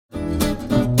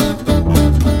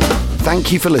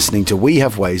Thank you for listening to We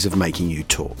Have Ways of Making You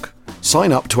Talk.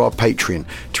 Sign up to our Patreon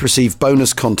to receive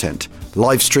bonus content,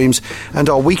 live streams, and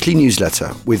our weekly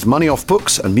newsletter with money off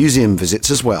books and museum visits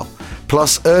as well,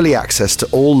 plus early access to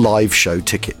all live show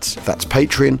tickets. That's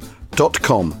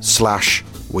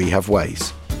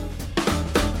patreon.com/wehaveways.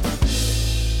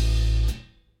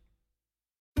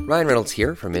 Ryan Reynolds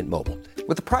here from Mint Mobile.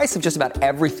 With the price of just about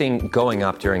everything going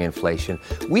up during inflation,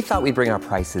 we thought we'd bring our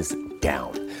prices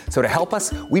down. So to help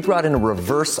us, we brought in a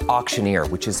reverse auctioneer,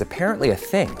 which is apparently a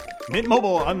thing. Mint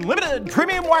Mobile Unlimited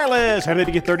Premium Wireless. How to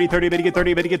get 30, 30, bit to get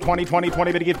 30, bit to get 20, 20,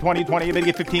 20, bit to get 20, 20, bit to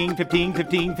get 15, 15,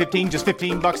 15, 15, just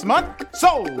 $15 a month?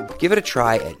 Sold! Give it a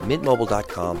try at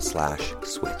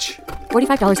mintmobile.com/switch.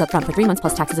 $45 up front for 3 months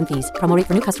plus taxes and fees. Promo rate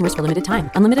for new customers for limited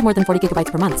time. Unlimited more than 40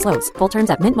 gigabytes per month. Slows full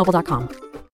terms at mintmobile.com.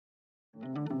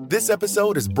 This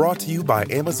episode is brought to you by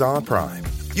Amazon Prime.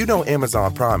 You know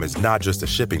Amazon Prime is not just a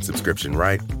shipping subscription,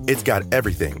 right? It's got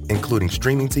everything, including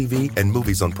streaming TV and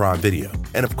movies on Prime Video.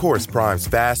 And of course, Prime's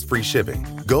fast, free shipping.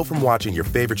 Go from watching your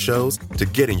favorite shows to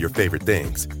getting your favorite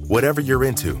things. Whatever you're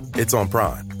into, it's on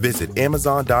Prime. Visit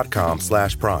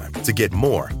amazon.com/Prime to get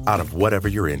more out of whatever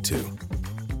you're into.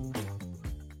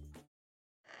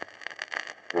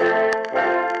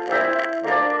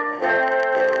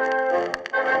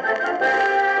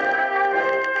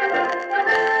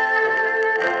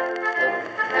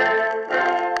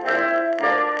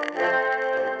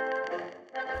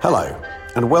 Hello,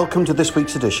 and welcome to this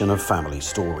week's edition of Family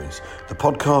Stories, the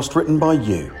podcast written by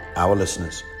you, our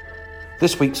listeners.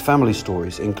 This week's family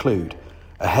stories include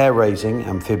a hair-raising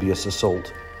amphibious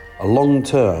assault, a long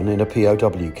turn in a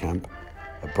POW camp,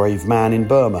 a brave man in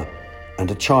Burma, and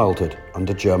a childhood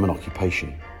under German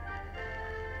occupation.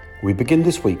 We begin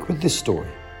this week with this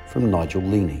story from Nigel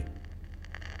Leaney.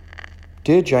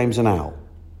 Dear James and Al,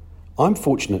 I'm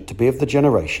fortunate to be of the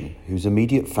generation whose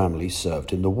immediate family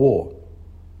served in the war.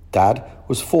 Dad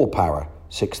was 4 Para,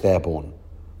 6th Airborne.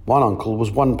 One uncle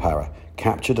was 1 Para,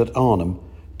 captured at Arnhem.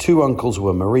 2 uncles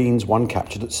were Marines, 1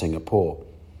 captured at Singapore.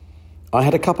 I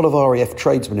had a couple of RAF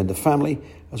tradesmen in the family,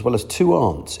 as well as 2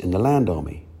 aunts in the Land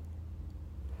Army.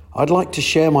 I'd like to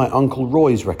share my Uncle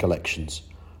Roy's recollections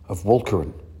of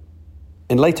Walcheren.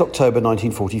 In late October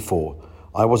 1944,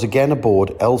 I was again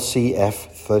aboard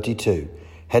LCF-32,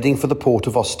 heading for the port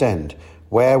of Ostend,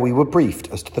 where we were briefed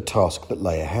as to the task that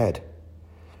lay ahead.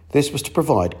 This was to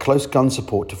provide close gun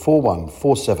support to 4-1,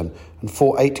 4-7 and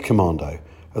 4-8 Commando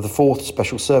of the 4th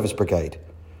Special Service Brigade,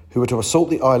 who were to assault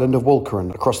the island of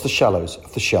Walcheren across the shallows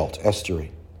of the Scheldt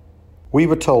estuary. We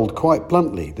were told quite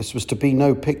bluntly this was to be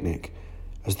no picnic,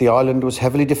 as the island was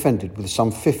heavily defended with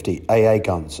some 50 AA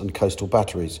guns and coastal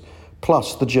batteries,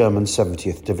 plus the German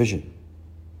 70th Division.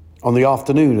 On the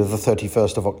afternoon of the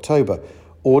 31st of October,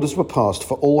 orders were passed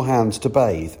for all hands to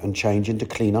bathe and change into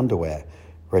clean underwear,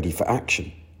 ready for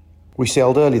action. We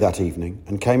sailed early that evening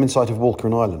and came in sight of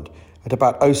Walcheren Island at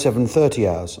about 07:30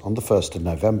 hours on the 1st of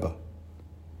November.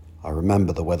 I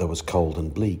remember the weather was cold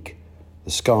and bleak,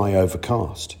 the sky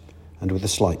overcast, and with a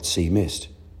slight sea mist.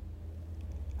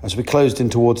 As we closed in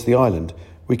towards the island,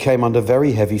 we came under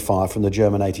very heavy fire from the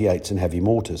German 88s and heavy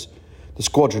mortars. The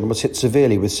squadron was hit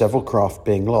severely, with several craft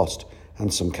being lost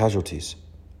and some casualties.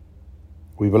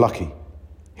 We were lucky,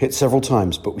 hit several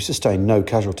times, but we sustained no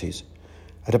casualties.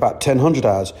 At about 1000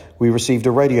 hours, we received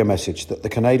a radio message that the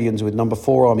Canadians with No.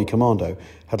 4 Army Commando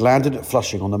had landed at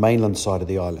Flushing on the mainland side of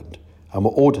the island and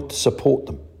were ordered to support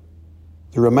them.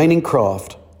 The remaining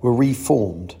craft were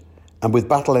reformed and, with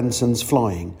battle ensigns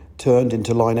flying, turned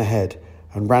into line ahead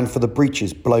and ran for the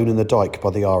breaches blown in the dike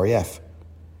by the RAF.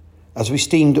 As we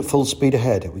steamed at full speed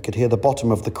ahead, we could hear the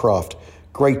bottom of the craft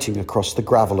grating across the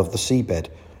gravel of the seabed,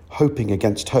 hoping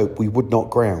against hope we would not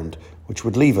ground, which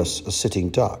would leave us as sitting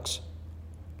ducks.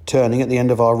 Turning at the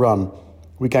end of our run,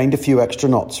 we gained a few extra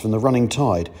knots from the running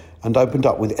tide and opened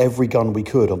up with every gun we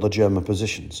could on the German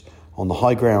positions, on the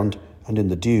high ground and in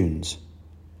the dunes.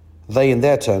 They in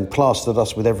their turn plastered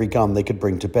us with every gun they could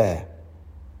bring to bear.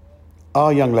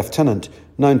 Our young lieutenant,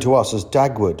 known to us as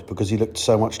Dagwood because he looked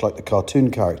so much like the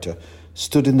cartoon character,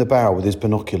 stood in the bow with his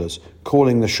binoculars,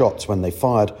 calling the shots when they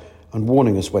fired and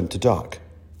warning us when to duck.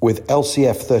 With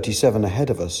LCF-37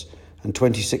 ahead of us and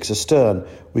 26 astern,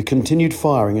 we continued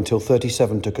firing until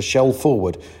 37 took a shell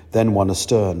forward, then one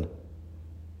astern.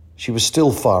 She was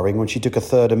still firing when she took a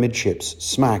third amidships,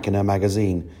 smack in her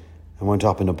magazine, and went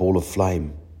up in a ball of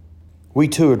flame. We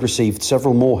too had received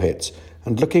several more hits,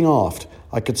 and looking aft,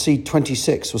 I could see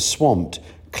 26 was swamped,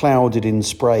 clouded in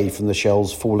spray from the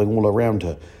shells falling all around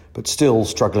her, but still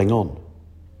struggling on.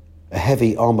 A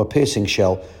heavy armour-piercing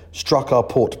shell struck our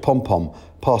port pom-pom,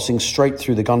 passing straight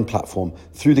through the gun platform,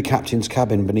 through the captain's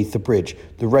cabin beneath the bridge,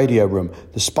 the radio room,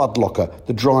 the spud locker,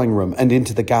 the drying room, and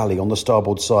into the galley on the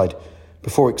starboard side,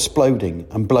 before exploding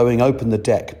and blowing open the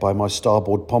deck by my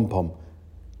starboard pom-pom,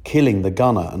 killing the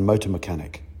gunner and motor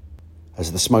mechanic.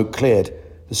 As the smoke cleared,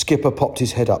 the skipper popped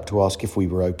his head up to ask if we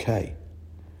were okay.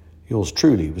 Yours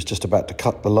truly was just about to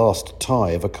cut the last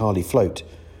tie of a Carly float,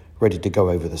 ready to go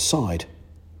over the side.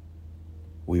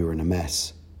 We were in a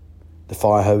mess. The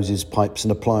fire hoses, pipes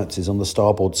and appliances on the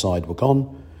starboard side were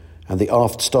gone, and the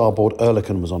aft starboard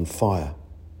Oerlikon was on fire.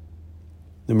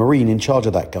 The Marine in charge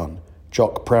of that gun,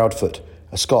 Jock Proudfoot,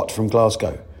 a Scot from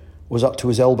Glasgow, was up to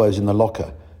his elbows in the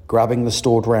locker, grabbing the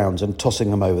stored rounds and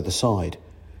tossing them over the side.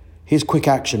 His quick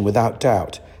action, without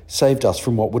doubt, saved us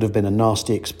from what would have been a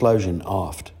nasty explosion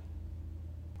aft.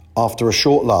 After a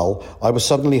short lull, I was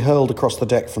suddenly hurled across the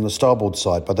deck from the starboard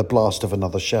side by the blast of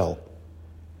another shell.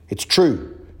 It's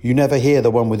true, you never hear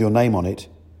the one with your name on it.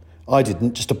 I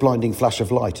didn't, just a blinding flash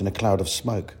of light in a cloud of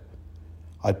smoke.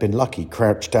 I'd been lucky,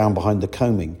 crouched down behind the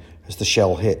coaming as the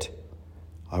shell hit.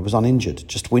 I was uninjured,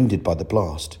 just winded by the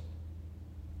blast.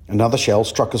 Another shell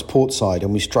struck us portside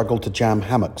and we struggled to jam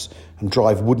hammocks and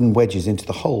drive wooden wedges into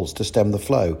the holes to stem the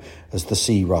flow as the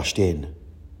sea rushed in.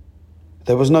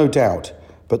 There was no doubt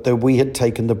but that we had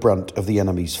taken the brunt of the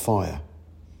enemy's fire.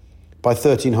 By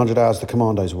 1300 hours the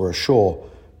commandos were ashore,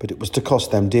 but it was to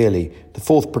cost them dearly, the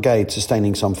 4th Brigade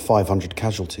sustaining some 500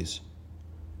 casualties.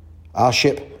 Our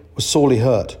ship was sorely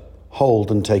hurt, holed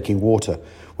and taking water.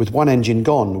 With one engine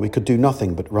gone, we could do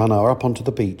nothing but run her up onto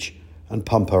the beach and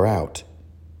pump her out.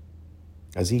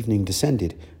 As evening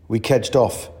descended, we kedged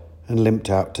off and limped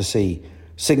out to sea,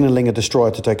 signalling a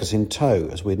destroyer to take us in tow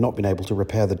as we had not been able to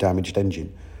repair the damaged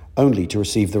engine, only to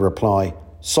receive the reply,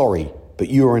 "Sorry, but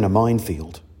you are in a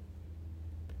minefield."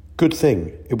 Good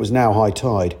thing it was now high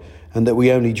tide and that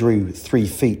we only drew 3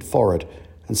 feet forward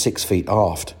and 6 feet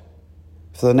aft.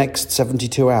 For the next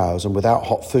 72 hours and without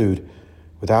hot food,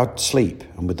 without sleep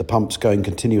and with the pumps going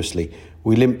continuously,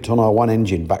 we limped on our one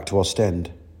engine back to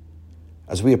Ostend.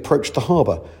 As we approached the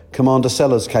harbour, Commander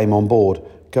Sellers came on board,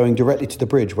 going directly to the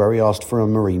bridge where he asked for a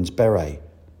Marine's beret.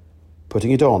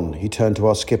 Putting it on, he turned to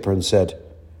our skipper and said,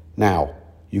 "Now,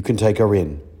 you can take her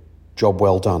in. Job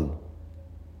well done."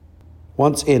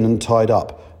 Once in and tied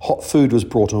up, hot food was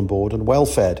brought on board, and well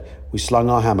fed, we slung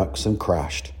our hammocks and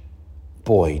crashed.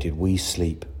 Boy, did we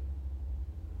sleep.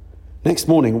 Next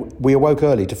morning, we awoke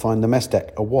early to find the mess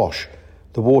deck awash,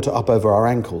 the water up over our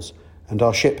ankles, and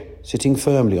our ship sitting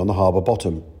firmly on the harbour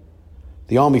bottom.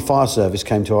 The Army Fire Service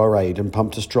came to our aid and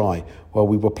pumped us dry while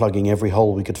we were plugging every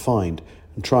hole we could find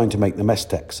and trying to make the mess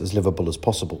decks as livable as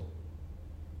possible.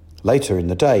 Later in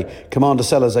the day, Commander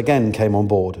Sellers again came on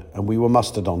board and we were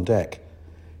mustered on deck.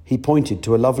 He pointed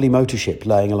to a lovely motor ship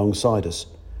laying alongside us.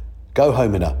 "Go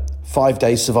home in her. 5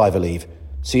 days survivor leave.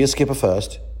 See your skipper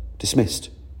first. Dismissed."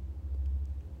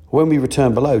 When we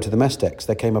returned below to the mess decks,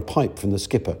 there came a pipe from the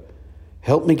skipper.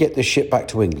 "Help me get this ship back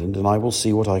to England and I will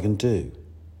see what I can do."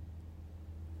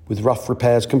 With rough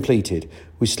repairs completed,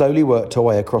 we slowly worked our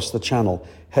way across the channel,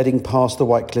 heading past the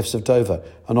white cliffs of Dover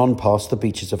and on past the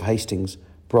beaches of Hastings,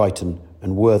 Brighton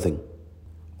and Worthing.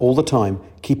 All the time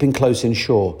keeping close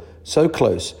inshore, so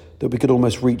close that we could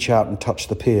almost reach out and touch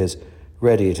the piers,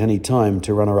 ready at any time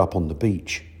to run her up on the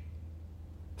beach.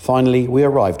 Finally, we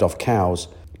arrived off Cowes.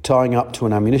 Tying up to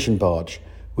an ammunition barge,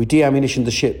 we de-ammunitioned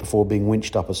the ship before being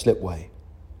winched up a slipway.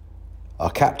 Our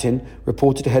captain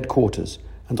reported to headquarters,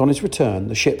 and on his return,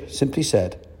 the ship simply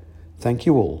said, "Thank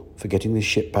you all for getting this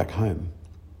ship back home."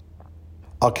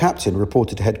 Our captain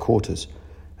reported to headquarters,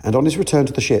 and on his return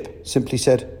to the ship, simply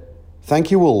said,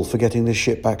 "Thank you all for getting this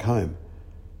ship back home.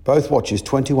 Both watches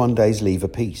 21 days leave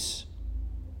apiece."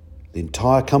 The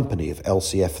entire company of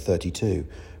LCF 32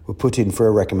 were put in for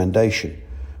a recommendation,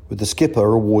 with the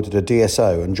skipper awarded a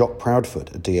DSO and Jock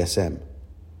Proudfoot a DSM.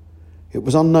 It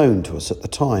was unknown to us at the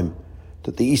time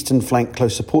that the Eastern Flank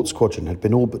Close Support Squadron had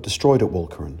been all but destroyed at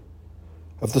Walcheren.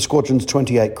 Of the squadron's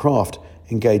 28 craft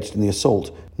engaged in the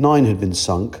assault, 9 had been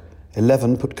sunk,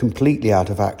 11 put completely out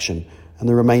of action, and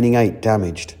the remaining 8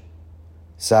 damaged.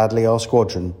 Sadly, our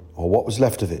squadron, or what was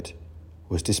left of it,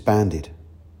 was disbanded.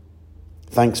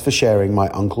 Thanks for sharing my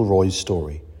Uncle Roy's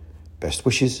story. Best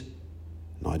wishes,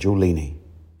 Nigel Leaney.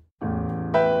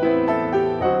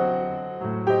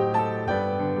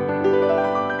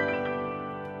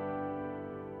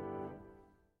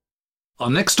 Our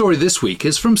next story this week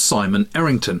is from Simon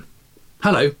Errington.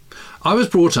 Hello, I was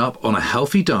brought up on a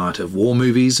healthy diet of war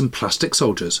movies and plastic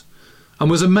soldiers, and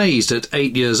was amazed at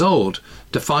 8 years old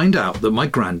to find out that my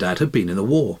granddad had been in the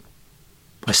war.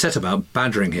 I set about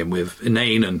badgering him with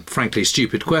inane and frankly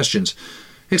stupid questions.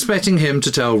 expecting him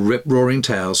to tell rip-roaring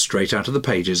tales straight out of the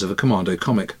pages of a Commando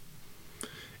comic.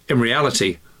 In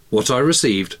reality, what I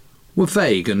received were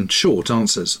vague and short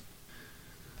answers.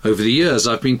 Over the years,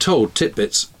 I've been told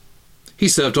tidbits. He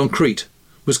served on Crete,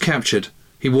 was captured,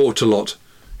 he walked a lot,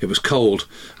 it was cold,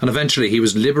 and eventually he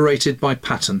was liberated by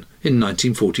Patton in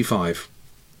 1945.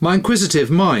 My inquisitive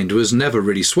mind was never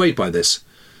really swayed by this,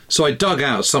 so I dug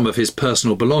out some of his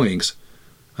personal belongings,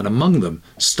 and among them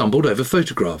stumbled over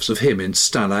photographs of him in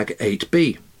Stalag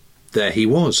 8B. There he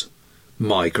was,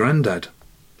 my granddad.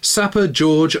 Sapper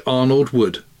George Arnold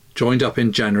Wood joined up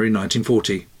in January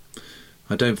 1940.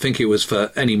 I don't think it was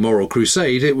for any moral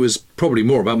crusade, it was probably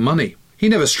more about money. He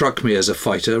never struck me as a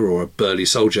fighter or a burly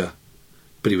soldier,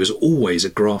 but he was always a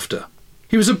grafter.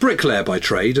 He was a bricklayer by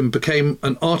trade and became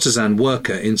an artisan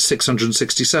worker in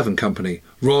 667 Company,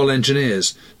 Royal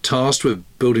Engineers, tasked with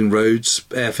building roads,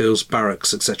 airfields,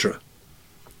 barracks, etc.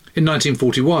 In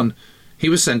 1941, he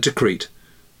was sent to Crete,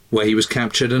 where he was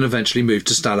captured and eventually moved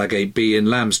to Stalag 8B in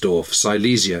Lambsdorff,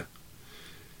 Silesia.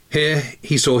 Here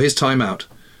he saw his time out,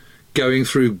 going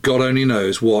through God only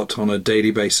knows what on a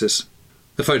daily basis.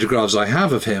 The photographs I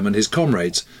have of him and his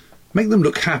comrades make them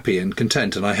look happy and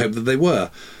content, and I hope that they were,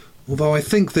 although I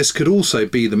think this could also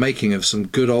be the making of some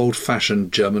good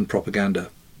old-fashioned German propaganda.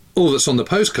 All that's on the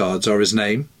postcards are his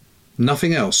name,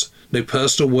 nothing else, no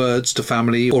personal words to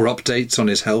family or updates on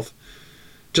his health,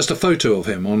 just a photo of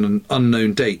him on an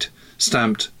unknown date,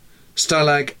 stamped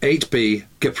Stalag 8B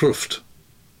geprüft.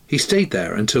 He stayed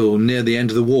there until near the end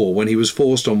of the war, when he was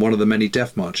forced on one of the many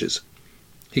death marches.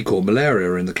 He caught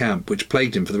malaria in the camp, which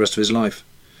plagued him for the rest of his life.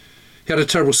 He had a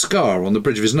terrible scar on the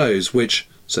bridge of his nose, which,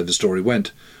 so the story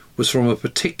went, was from a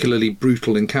particularly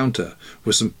brutal encounter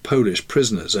with some Polish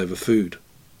prisoners over food.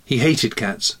 He hated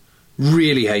cats,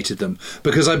 really hated them,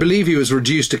 because I believe he was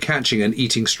reduced to catching and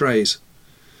eating strays.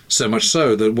 So much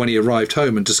so that when he arrived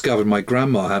home and discovered my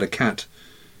grandma had a cat,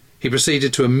 he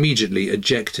proceeded to immediately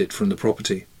eject it from the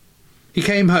property. He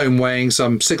came home weighing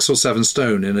some 6 or 7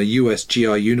 stone in a US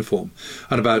GI uniform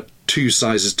and about 2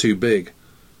 sizes too big.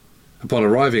 Upon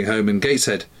arriving home in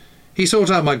Gateshead, he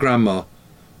sought out my grandma,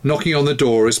 knocking on the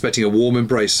door expecting a warm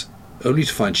embrace, only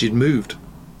to find she had moved.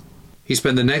 He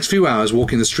spent the next few hours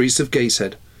walking the streets of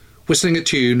Gateshead, whistling a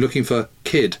tune looking for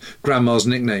Kid, Grandma's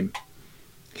nickname.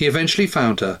 He eventually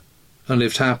found her and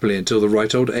lived happily until the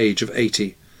ripe old age of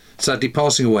 80, sadly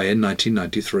passing away in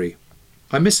 1993.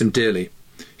 I miss him dearly.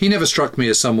 He never struck me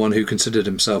as someone who considered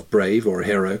himself brave or a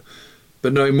hero,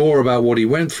 but knowing more about what he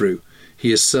went through,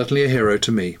 he is certainly a hero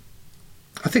to me.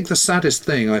 I think the saddest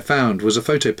thing I found was a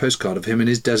photo postcard of him in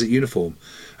his desert uniform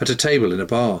at a table in a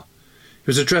bar. It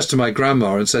was addressed to my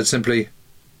grandma and said simply,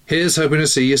 "Here's hoping to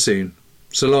see you soon.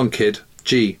 So long, kid.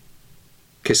 G.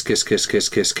 Kiss, kiss, kiss, kiss,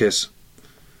 kiss, kiss."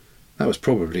 That was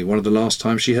probably one of the last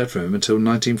times she heard from him until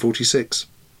 1946.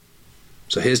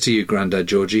 So here's to you, Grandad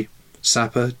Georgie.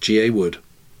 Sapper G.A. Wood.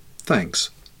 Thanks,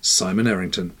 Simon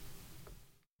Errington.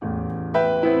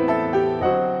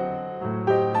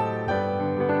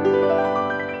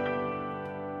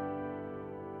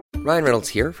 Ryan Reynolds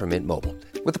here from Mint Mobile.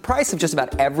 With the price of just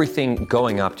about everything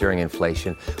going up during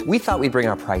inflation, we thought we'd bring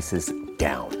our prices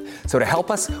down. So to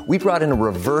help us, we brought in a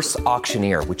reverse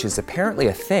auctioneer, which is apparently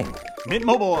a thing. Mint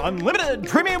Mobile Unlimited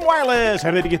Premium Wireless.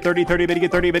 How to get 30, 30, how to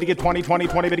get 30, how to get 20, 20,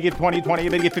 20, how to get 20, 20, how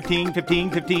to get 15,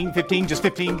 15, 15, 15, just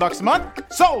 $15 a month?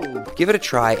 Sold! Give it a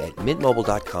try at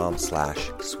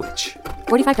mintmobile.com/switch.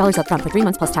 $45 up front for 3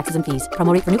 months plus taxes and fees.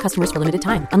 Promo rate for new customers for limited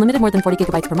time. Unlimited more than 40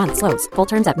 gigabytes per month. Slows full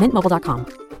terms at mintmobile.com.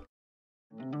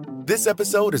 This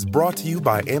episode is brought to you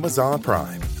by Amazon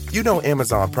Prime. You know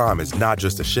Amazon Prime is not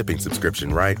just a shipping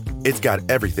subscription, right? It's got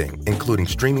everything, including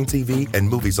streaming TV and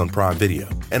movies on Prime Video.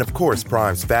 And of course,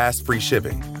 Prime's fast, free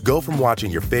shipping. Go from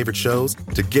watching your favorite shows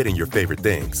to getting your favorite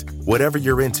things. Whatever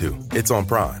you're into, it's on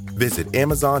Prime. Visit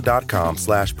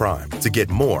Amazon.com/Prime to get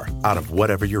more out of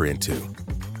whatever you're into.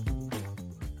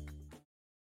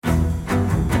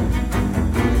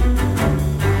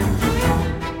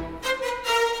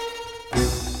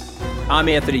 I'm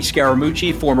Anthony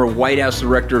Scaramucci, former White House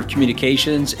Director of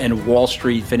Communications and Wall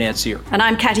Street financier. And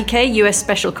I'm Katty Kay, US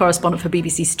Special Correspondent for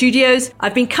BBC Studios.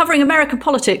 I've been covering American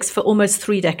politics for almost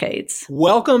 3 decades.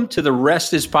 Welcome to The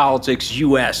Rest is Politics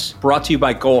US, brought to you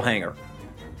by Goalhanger.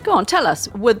 Go on, tell us,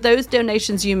 were those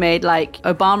donations you made, like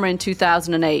Obama in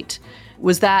 2008,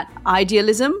 was that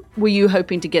idealism? Were you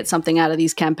hoping to get something out of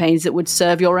these campaigns that would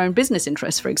serve your own business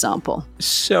interests, for example?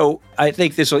 So I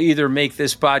think this will either make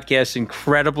this podcast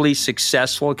incredibly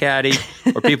successful, Katty,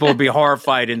 or people will be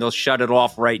horrified and they'll shut it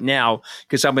off right now,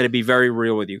 because I'm going to be very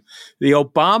real with you. The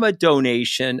Obama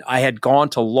donation, I had gone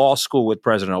to law school with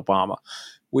President Obama.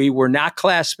 We were not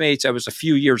classmates. I was a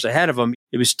few years ahead of him.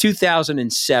 It was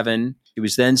 2007. He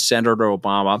was then Senator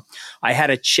Obama. I had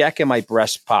a check in my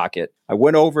breast pocket. I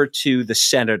went over to the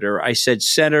senator. I said,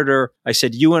 Senator,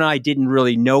 you and I didn't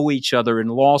really know each other in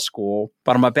law school,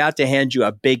 but I'm about to hand you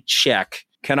a big check.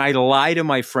 Can I lie to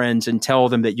my friends and tell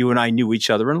them that you and I knew each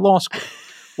other in law school?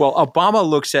 Well, Obama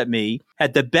looks at me,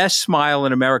 had the best smile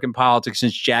in American politics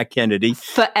since Jack Kennedy.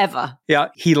 Forever. Yeah.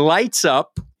 He lights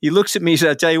up. He looks at me and says,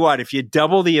 I'll tell you what, if you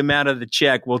double the amount of the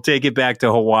check, we'll take it back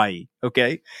to Hawaii.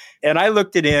 Okay. And I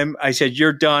looked at him. I said,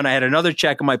 you're done. I had another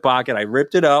check in my pocket. I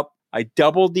ripped it up. I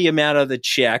doubled the amount of the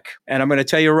check. And I'm going to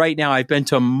tell you right now, I've been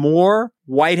to more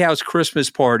White House Christmas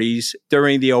parties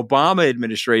during the Obama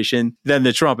administration than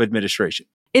the Trump administration.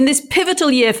 In this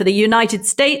pivotal year for the United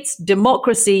States,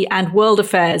 democracy, and world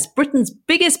affairs, Britain's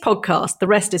biggest podcast, The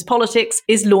Rest is Politics,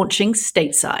 is launching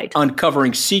stateside.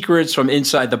 Uncovering secrets from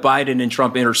inside the Biden and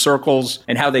Trump inner circles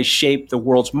and how they shape the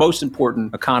world's most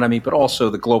important economy, but also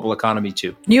the global economy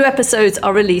too. New episodes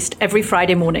are released every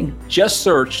Friday morning. Just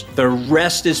search The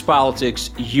Rest is Politics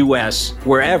US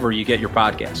wherever you get your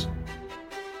podcasts.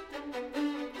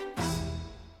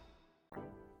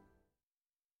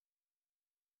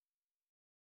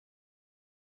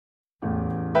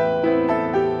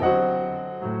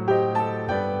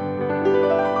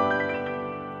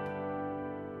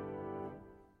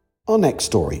 Our next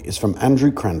story is from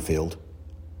Andrew Cranfield.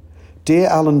 Dear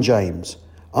Alan James,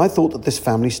 I thought that this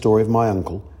family story of my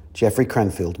uncle, Geoffrey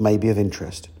Cranfield, may be of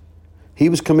interest. He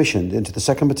was commissioned into the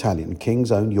 2nd Battalion, King's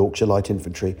Own Yorkshire Light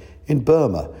Infantry, in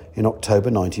Burma in October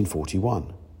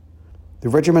 1941. The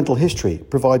regimental history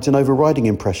provides an overriding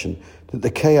impression that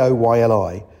the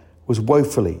KOYLI was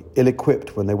woefully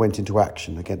ill-equipped when they went into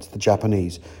action against the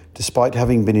Japanese, despite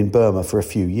having been in Burma for a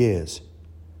few years.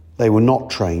 They were not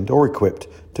trained or equipped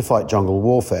to fight jungle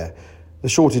warfare. The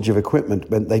shortage of equipment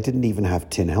meant they didn't even have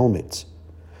tin helmets.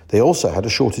 They also had a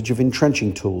shortage of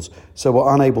entrenching tools, so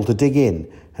were unable to dig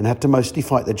in and had to mostly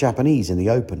fight the Japanese in the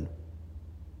open.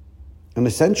 An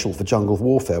essential for jungle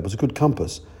warfare was a good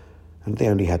compass, and they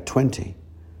only had 20.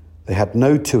 They had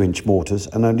no 2-inch mortars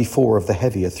and only 4 of the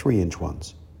heavier 3-inch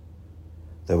ones.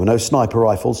 There were no sniper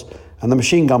rifles, and the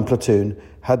machine gun platoon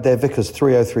had their Vickers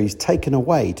 303s taken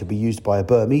away to be used by a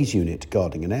Burmese unit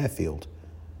guarding an airfield.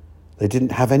 They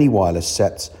didn't have any wireless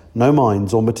sets, no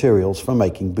mines or materials for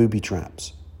making booby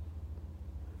traps.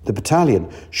 The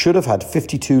battalion should have had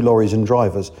 52 lorries and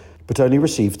drivers, but only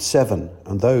received 7,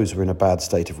 and those were in a bad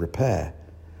state of repair.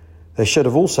 They should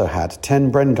have also had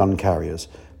 10 Bren gun carriers,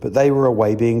 but they were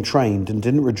away being trained and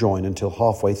didn't rejoin until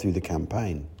halfway through the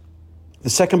campaign. The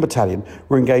 2nd Battalion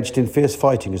were engaged in fierce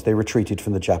fighting as they retreated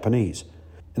from the Japanese.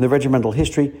 In the regimental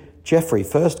history, Geoffrey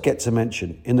first gets a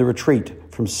mention in the retreat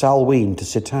from Salween to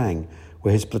Sitang,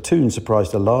 where his platoon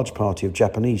surprised a large party of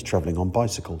Japanese travelling on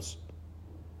bicycles.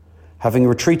 Having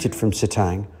retreated from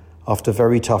Sitang after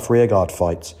very tough rearguard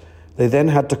fights, they then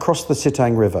had to cross the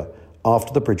Sitang River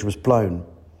after the bridge was blown.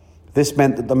 This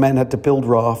meant that the men had to build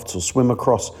rafts or swim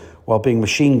across while being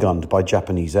machine-gunned by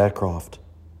Japanese aircraft.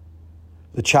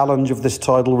 The challenge of this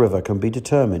tidal river can be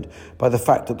determined by the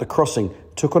fact that the crossing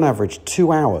took on average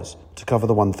 2 hours to cover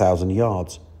the 1,000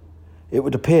 yards. It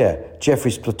would appear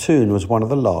Geoffrey's platoon was one of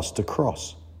the last to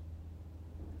cross.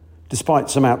 Despite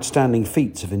some outstanding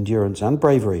feats of endurance and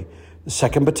bravery, the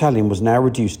 2nd Battalion was now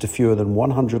reduced to fewer than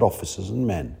 100 officers and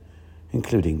men,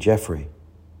 including Geoffrey.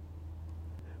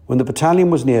 When the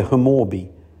battalion was near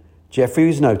Humorbi, Geoffrey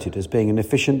was noted as being an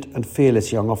efficient and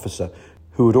fearless young officer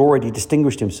who had already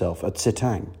distinguished himself at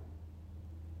Sitang.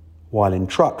 While in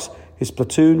trucks, his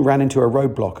platoon ran into a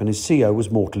roadblock and his CO was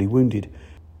mortally wounded.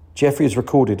 Geoffrey is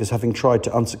recorded as having tried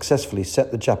to unsuccessfully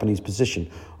set the Japanese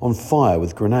position on fire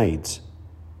with grenades.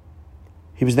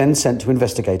 He was then sent to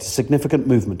investigate a significant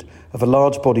movement of a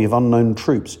large body of unknown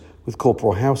troops with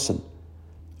Corporal Howson.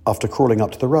 After crawling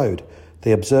up to the road,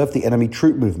 they observed the enemy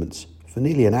troop movements for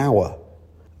nearly an hour.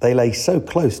 They lay so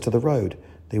close to the road,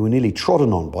 they were nearly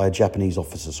trodden on by a Japanese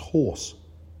officer's horse.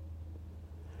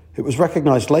 It was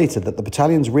recognised later that the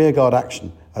battalion's rearguard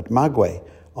action at Magwe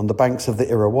on the banks of the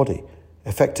Irrawaddy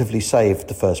effectively saved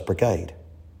the 1st Brigade.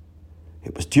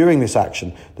 It was during this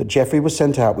action that Geoffrey was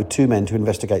sent out with 2 men to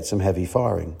investigate some heavy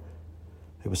firing.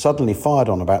 They were suddenly fired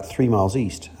on about 3 miles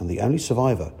east, and the only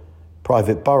survivor,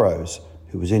 Private Burrows,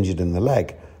 who was injured in the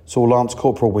leg, saw Lance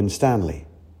Corporal Winstanley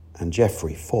and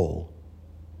Geoffrey fall.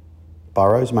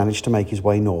 Burrows managed to make his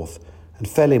way north and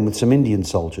fell in with some Indian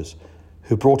soldiers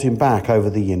who brought him back over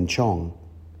the Yin Chong.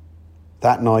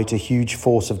 That night, a huge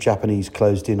force of Japanese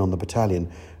closed in on the battalion,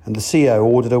 and the CO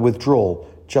ordered a withdrawal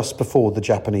just before the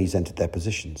Japanese entered their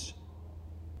positions.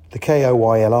 The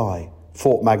KOYLI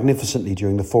fought magnificently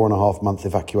during the 4.5-month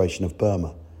evacuation of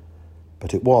Burma,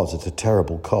 but it was at a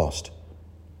terrible cost.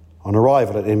 On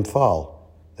arrival at Imphal,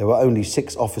 there were only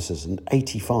 6 officers and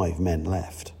 85 men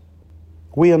left.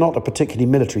 We are not a particularly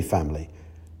military family,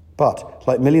 but,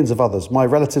 like millions of others, my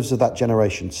relatives of that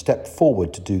generation stepped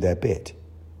forward to do their bit.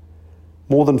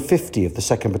 More than 50 of the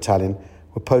 2nd Battalion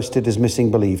were posted as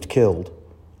missing believed killed,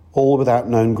 all without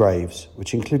known graves,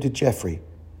 which included Geoffrey,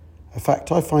 a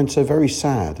fact I find so very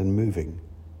sad and moving.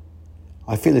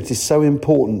 I feel it is so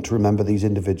important to remember these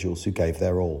individuals who gave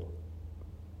their all.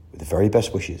 With the very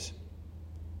best wishes,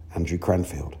 Andrew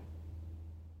Cranfield.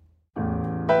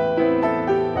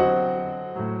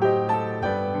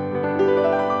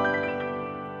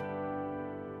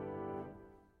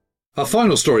 Our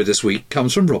final story this week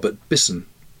comes from Robert Bisson.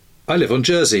 I live on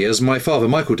Jersey, as my father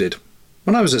Michael did.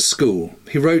 When I was at school,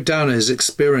 he wrote down his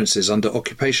experiences under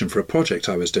occupation for a project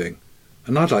I was doing,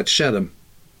 and I'd like to share them.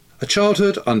 A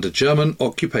childhood under German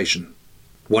occupation.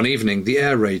 One evening the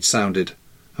air raid sounded,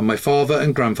 and my father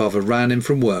and grandfather ran in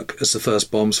from work as the first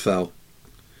bombs fell.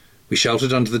 We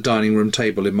sheltered under the dining room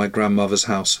table in my grandmother's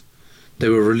house. They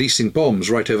were releasing bombs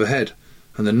right overhead,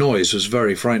 and the noise was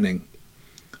very frightening.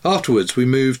 Afterwards we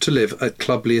moved to live at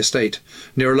Clubley Estate,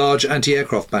 near a large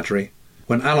anti-aircraft battery.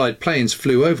 When Allied planes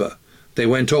flew over, they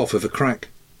went off with a crack.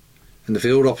 In the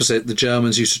field opposite, the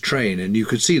Germans used to train, and you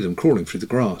could see them crawling through the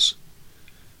grass.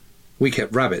 We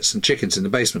kept rabbits and chickens in the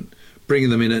basement, bringing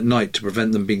them in at night to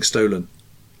prevent them being stolen.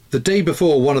 The day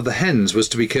before one of the hens was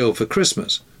to be killed for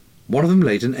Christmas, one of them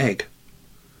laid an egg.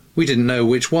 We didn't know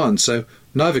which one, so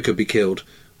neither could be killed,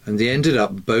 and they ended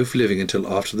up both living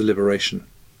until after the liberation.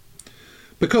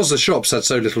 Because the shops had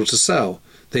so little to sell,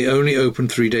 they only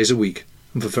opened 3 days a week,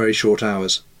 and for very short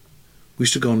hours. We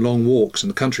used to go on long walks in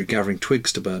the country gathering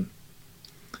twigs to burn.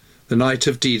 The night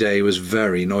of D-Day was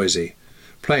very noisy.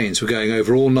 Planes were going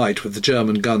over all night with the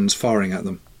German guns firing at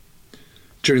them.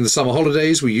 During the summer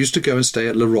holidays we used to go and stay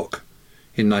at La Roque.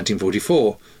 In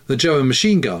 1944, the German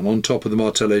machine gun on top of the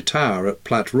Martello Tower at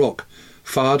Platte Rock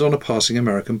fired on a passing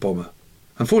American bomber.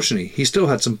 Unfortunately, he still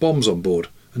had some bombs on board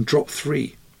and dropped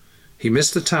 3. He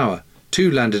missed the tower,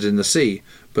 2 landed in the sea,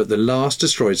 but the last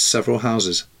destroyed several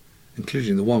houses,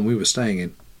 including the one we were staying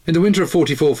in. In the winter of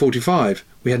 44-45,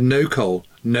 we had no coal,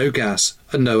 no gas,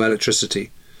 and no electricity.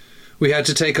 We had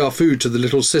to take our food to the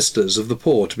Little Sisters of the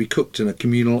Poor to be cooked in a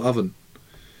communal oven.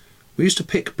 We used to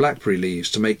pick blackberry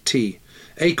leaves to make tea,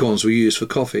 acorns were used for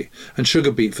coffee, and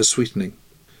sugar beet for sweetening.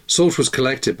 Salt was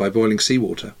collected by boiling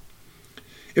seawater.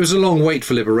 It was a long wait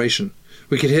for liberation.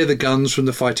 We could hear the guns from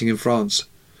the fighting in France.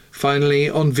 Finally,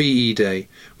 on VE Day,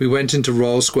 we went into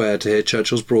Royal Square to hear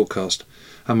Churchill's broadcast,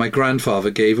 and my grandfather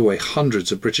gave away hundreds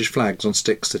of British flags on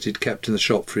sticks that he'd kept in the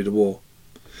shop through the war.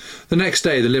 The next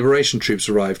day the liberation troops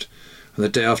arrived, and the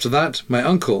day after that my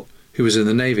uncle, who was in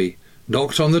the Navy,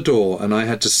 knocked on the door, and I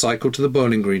had to cycle to the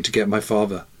bowling green to get my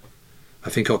father. I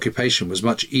think occupation was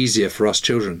much easier for us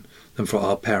children than for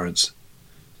our parents.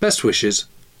 Best wishes,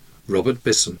 Robert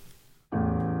Bisson.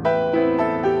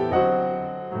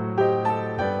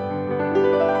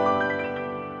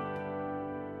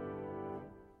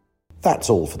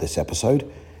 That's all for this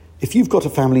episode. If you've got a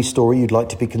family story you'd like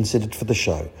to be considered for the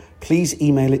show, please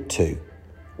email it to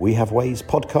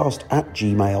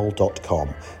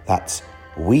wehavewayspodcast@gmail.com. That's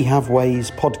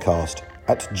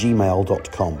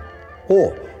wehavewayspodcast@gmail.com.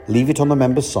 Or leave it on the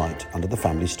members site under the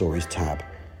Family Stories tab.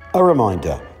 A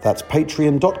reminder, that's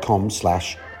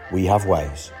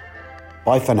patreon.com/wehaveways.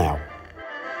 Bye for now.